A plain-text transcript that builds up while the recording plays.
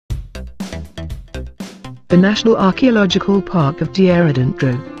The National Archeological Park of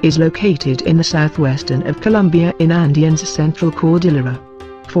Tierradentro is located in the southwestern of Colombia in Andean's central Cordillera.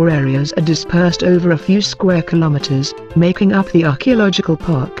 4 areas are dispersed over a few square kilometers, making up the archaeological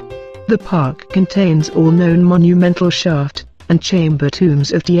park. The park contains all known monumental shaft and chamber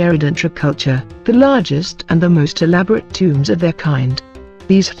tombs of Tierradentro culture, the largest and the most elaborate tombs of their kind.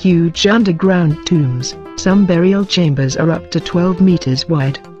 These huge underground tombs, some burial chambers are up to 12 meters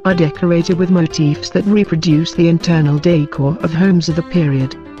wide, are decorated with motifs that reproduce the internal decor of homes of the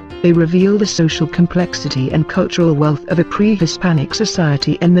period. They reveal the social complexity and cultural wealth of a pre-Hispanic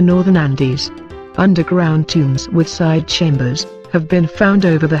society in the northern Andes. Underground tombs with side chambers have been found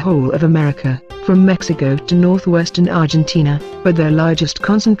over the whole of America, from Mexico to northwestern Argentina, but their largest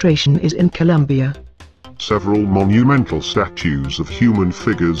concentration is in Colombia. Several monumental statues of human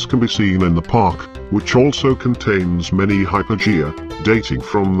figures can be seen in the park, which also contains many hypogea, dating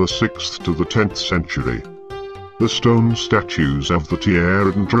from the 6th to the 10th century. The stone statues of the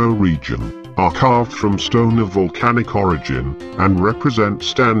Tierradentro region are carved from stone of volcanic origin, and represent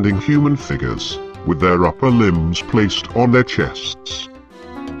standing human figures, with their upper limbs placed on their chests.